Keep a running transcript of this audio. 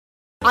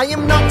I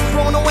am not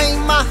throwing away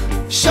my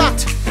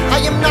shot. I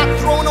am not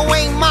throwing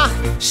away my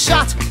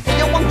shot. Hey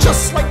yo, I'm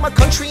just like my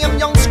country. I'm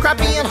young,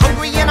 scrappy, and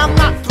hungry, and I'm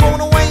not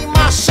throwing away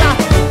my shot.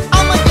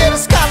 I'ma get a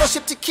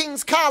scholarship to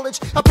King's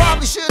College. I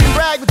probably shouldn't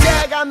brag, but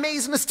dag, I'm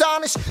amazed and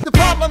astonished. The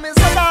problem is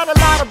I got a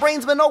lot of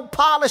brains but no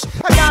polish.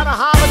 I gotta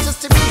holler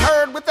just to be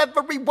heard with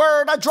every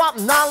word I drop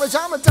knowledge.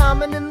 I'm a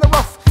diamond in the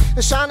rough,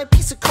 a shining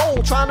piece of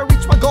coal, trying to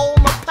reach my goal.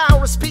 My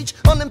power of speech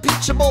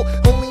unimpeachable.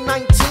 Only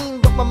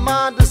 19, but my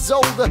mind is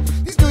older.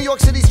 These New York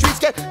City streets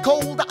get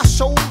colder. I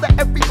shoulder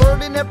every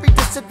burden, every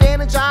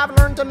disadvantage I've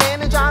learned to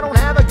manage. I don't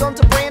have a gun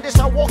to brandish.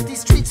 I walk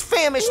these streets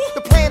famished.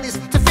 The plan is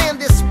to fan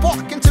this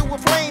spark into a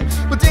flame.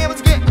 But damn,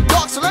 it's getting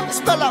dark, so let me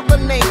spell out the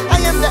name. I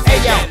am the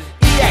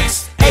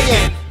A-L-E-X-A-N-D-E-R.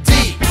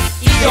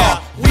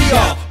 We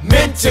are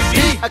meant to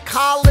be a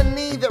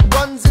colony that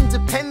runs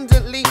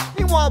independently.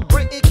 Meanwhile,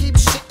 Britain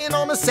keeps shitting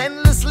on us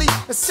endlessly.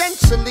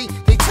 Essentially,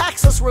 they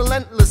tax us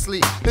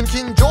relentlessly. Then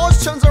King George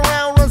turns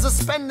around, runs a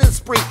spending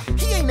spree.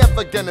 He ain't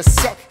never gonna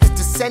set his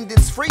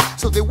descendants free.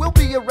 So there will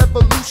be a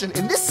revolution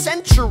in this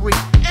century.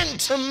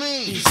 Enter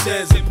me, he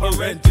says in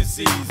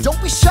parentheses. Don't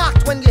be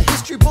shocked when your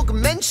history book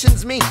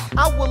mentions me.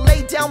 I will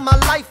lay down my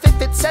life if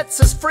it sets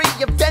us free.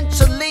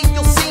 Eventually,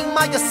 you'll see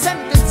my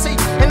ascendancy.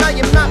 And I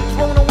am not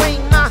throwing away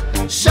my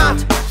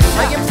shot.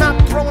 I am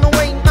not throwing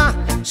away my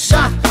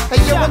shot.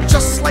 Hey yo, I'm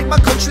just like my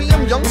country.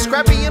 I'm young,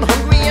 scrappy, and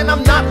hungry, and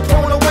I'm not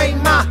throwing away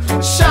my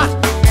shot.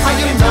 I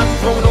am not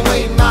throwing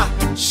away my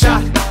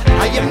shot.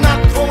 I am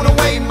not throwing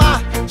away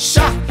my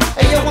shot.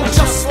 Hey yo, I'm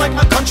just like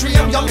my country.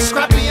 I'm young,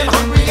 scrappy, and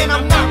hungry, and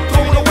I'm not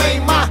throwing away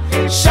my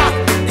shot.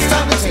 It's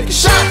time to take a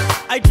shot.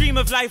 I dream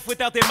of life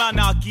without a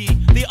monarchy.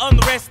 The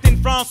unrest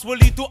in France will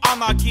lead to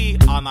anarchy.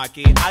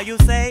 Anarchy, how you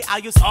say?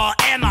 Oh,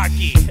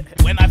 anarchy.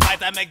 When I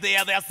fight, I make the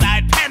other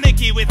side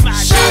panicky with my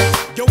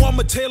shot. Yo, I'm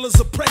a tailor's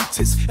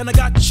apprentice, and I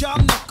got y'all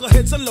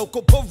knuckleheads and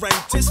local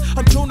parentes.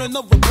 I'm joining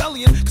a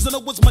rebellion, cause I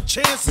know it's my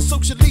chance to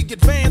socially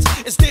advance.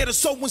 Instead of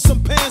sewing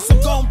some pants,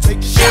 I'm gon' take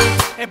a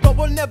shot. But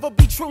we'll never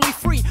be truly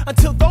free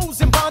until those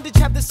in bondage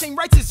have the same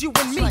rights as you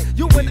and me.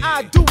 You and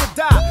I do or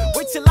die.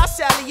 Wait till I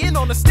sally in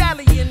on a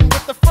stallion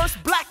with the first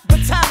black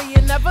battalion.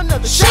 Have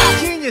another shot.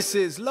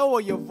 Geniuses,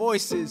 lower your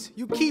voices.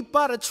 You keep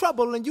out of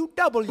trouble and you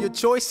double your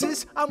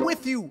choices. I'm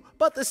with you,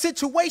 but the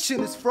situation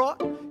is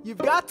fraught. You've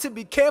got to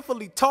be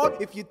carefully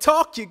taught. If you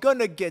talk, you're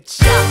gonna get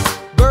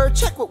shot. Bird,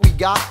 check what we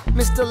got.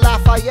 Mr.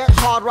 Lafayette,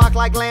 hard rock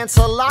like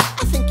Lancelot.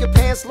 I think your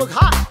pants look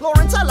hot.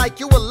 Lawrence, I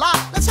like you a lot.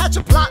 Let's hatch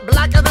a plot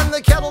blacker than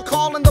the kettle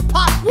calling the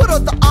pot. What are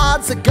the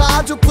odds of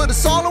God who put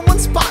us all in one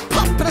spot?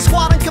 Pop in a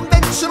squad and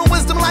conventional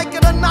wisdom, like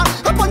it or not.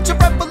 A bunch of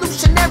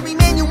revolutionary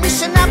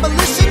manumission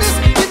abolitionists.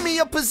 Give me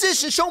a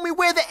position, show me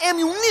where the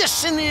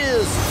ammunition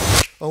is.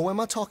 Oh, am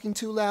I talking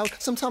too loud?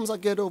 Sometimes I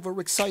get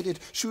overexcited,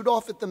 shoot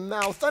off at the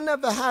mouth. I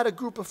never had a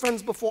group of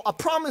friends before. I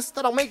promise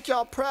that I'll make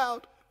y'all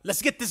proud.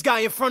 Let's get this guy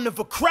in front of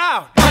a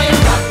crowd. I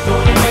am not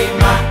throwing away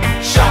my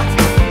shot.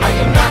 I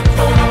am not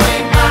throwing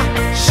away my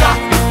shot.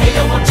 Hey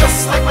yo, I'm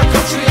just like my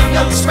country. I'm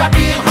young,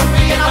 scrappy, and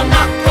hungry, and I'm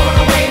not throwing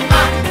away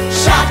my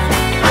shot.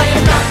 I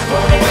am not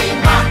throwing away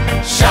my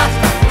shot.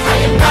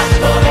 I am not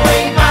throwing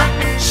away my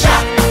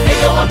shot. Hey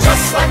yo, I'm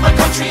just like my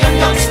country. I'm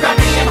young,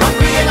 scrappy, and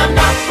hungry, and I'm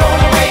not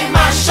throwing away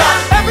my shot.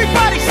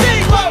 Everybody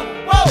sing! Whoa,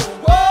 whoa,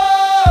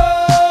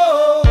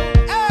 whoa,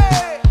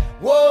 hey,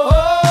 whoa.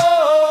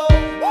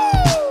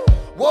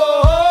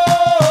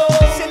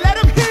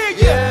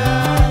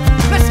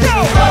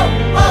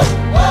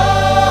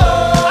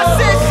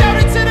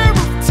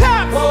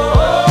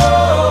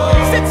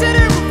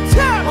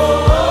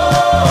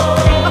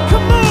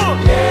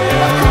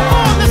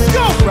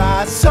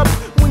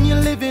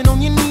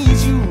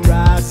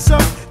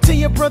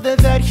 Brother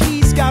that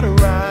he's gotta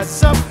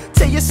rise up.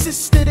 Tell your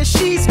sister that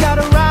she's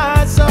gotta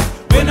rise up.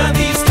 When are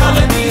these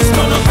colonies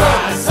gonna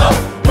rise up?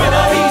 When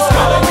are these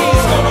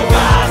colonies gonna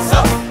rise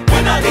up?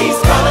 When are these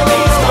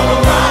colonies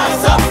gonna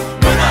rise up?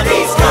 When are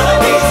these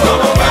colonies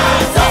gonna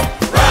rise up?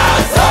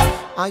 Rise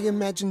up. I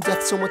imagine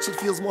death so much it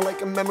feels more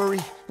like a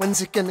memory. When's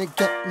it gonna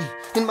get me?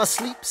 In my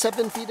sleep,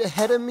 7 feet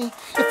ahead of me.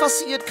 If I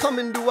see it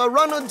coming, do I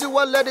run or do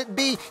I let it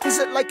be? Is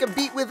it like a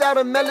beat without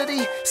a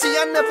melody? See,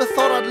 I never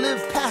thought I'd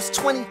live past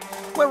 20.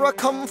 Where I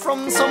come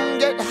from, some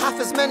get half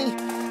as many.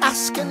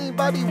 Ask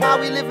anybody why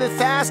we living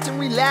fast and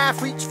we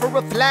laugh, reach for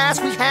a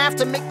flask. We have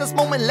to make this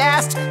moment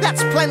last.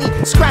 That's plenty,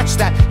 scratch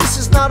that. This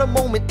is not a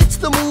moment, it's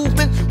the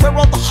movement. Where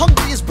all the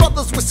hungriest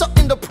brothers with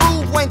something to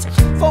prove went.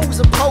 Foes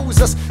oppose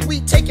us,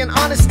 we take an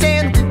honest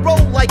stand. We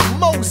roll like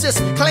Moses,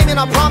 claiming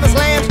our promised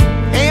land.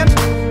 And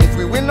if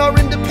we win our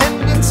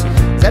independence,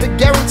 is that a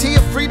guarantee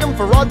of freedom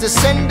for our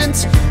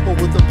descendants? Or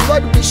will the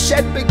blood we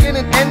shed begin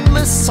an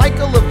endless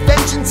cycle of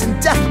vengeance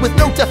and death with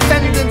no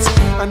defendants?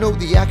 I know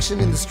the action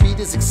in the street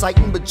is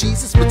exciting, but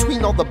Jesus,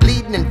 between all the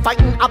bleeding and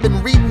fighting I've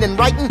been reading and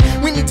writing,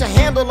 we need to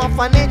handle our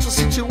financial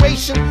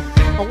situation.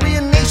 Are we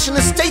a nation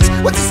of states?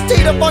 What's the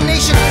state of our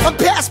nation? I'm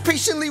past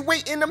patiently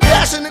waiting, I'm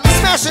passionately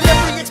smashing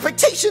every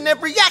expectation,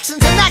 every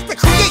action's an act of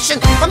creation.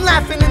 I'm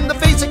laughing in the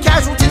face of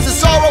casualties of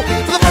sorrow.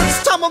 For the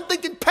first time I'm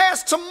thinking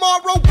past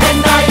tomorrow.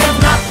 And I am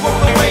not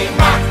throwing away